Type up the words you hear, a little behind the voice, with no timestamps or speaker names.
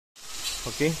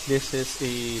Okay, this is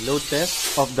a load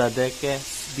test of the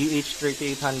DEKES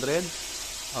DH3800.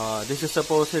 This is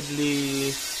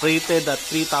supposedly rated at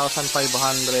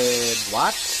 3,500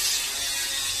 watts.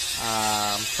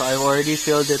 So I've already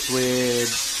filled it with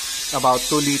about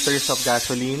 2 liters of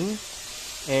gasoline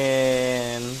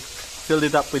and filled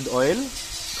it up with oil,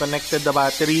 connected the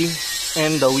battery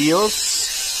and the wheels.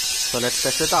 So let's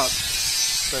test it out.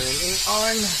 Turn it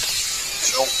on.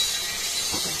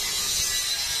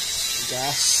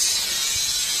 Gas.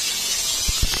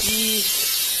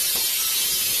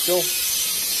 Go.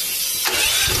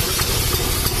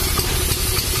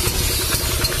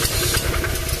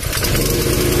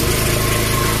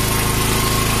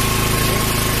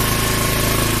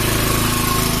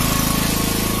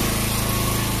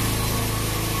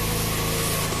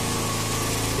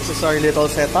 This is our little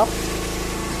setup.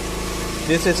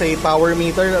 This is a power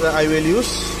meter that I will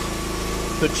use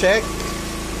to check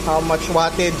how much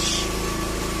wattage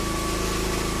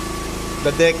the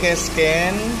DEKES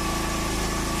can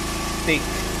take.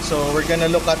 So we're gonna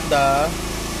look at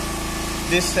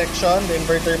this section, the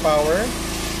inverter power.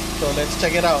 So let's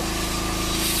check it out.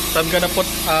 So I'm gonna put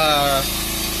a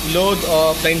load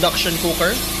of the induction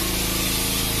cooker.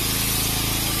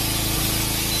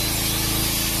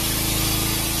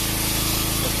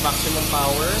 That's maximum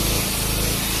power.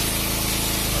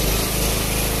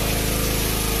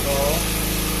 So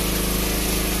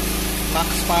max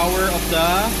power of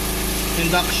the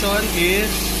induction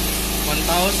is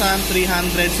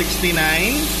 1,369.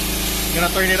 I'm gonna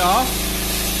turn it off.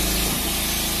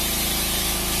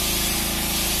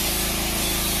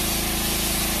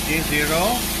 Okay, 0.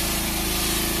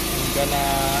 I'm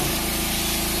gonna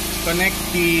connect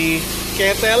the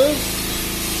kettle,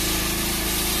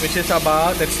 which is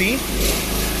about, let's see,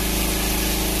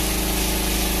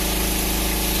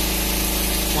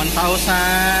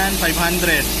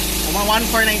 1,500.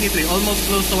 1,493, almost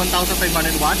close to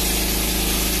 1,500 watts,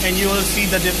 and you will see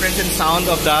the difference in sound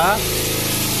of the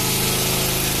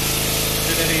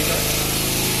generator.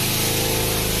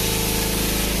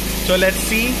 So let's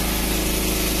see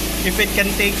if it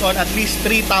can take on at least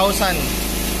 3,000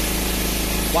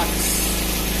 watts.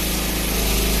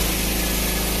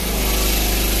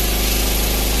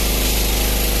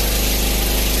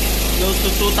 Close to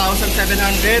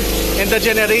 2,700, and the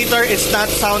generator is not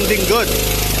sounding good.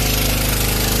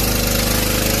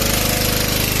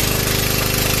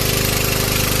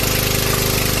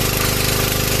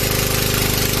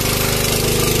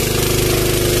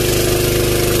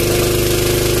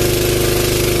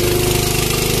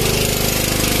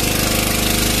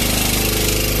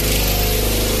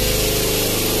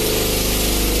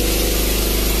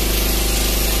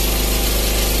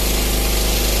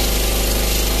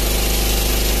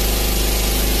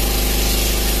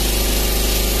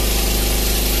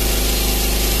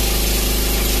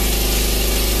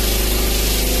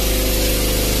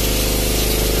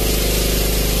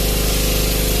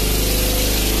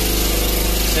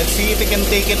 Let's see if we can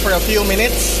take it for a few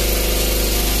minutes.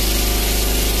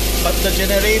 But the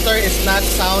generator is not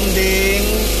sounding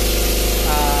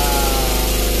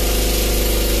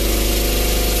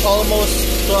almost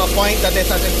to a point that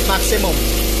it's at its maximum.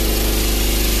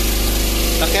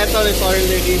 The kettle is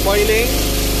already boiling.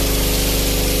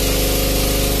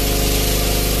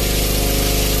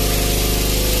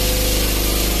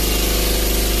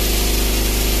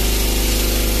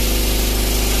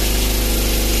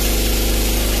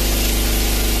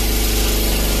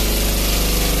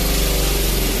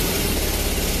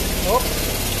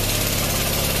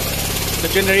 The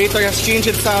generator has changed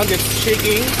its sound, it's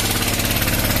shaking.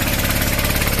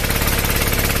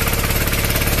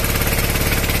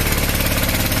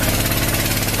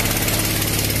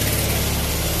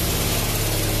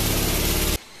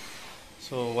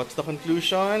 So what's the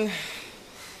conclusion?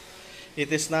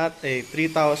 It is not a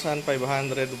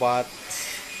 3,500 watts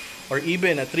or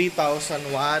even a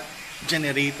 3,000 watt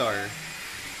generator.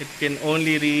 It can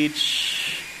only reach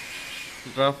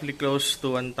roughly close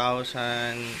to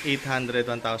 1,800,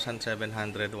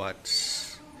 1,700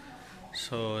 watts.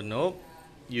 So nope,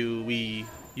 you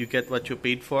get what you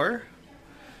paid for.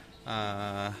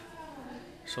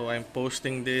 So I'm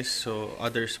posting this so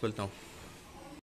others will know.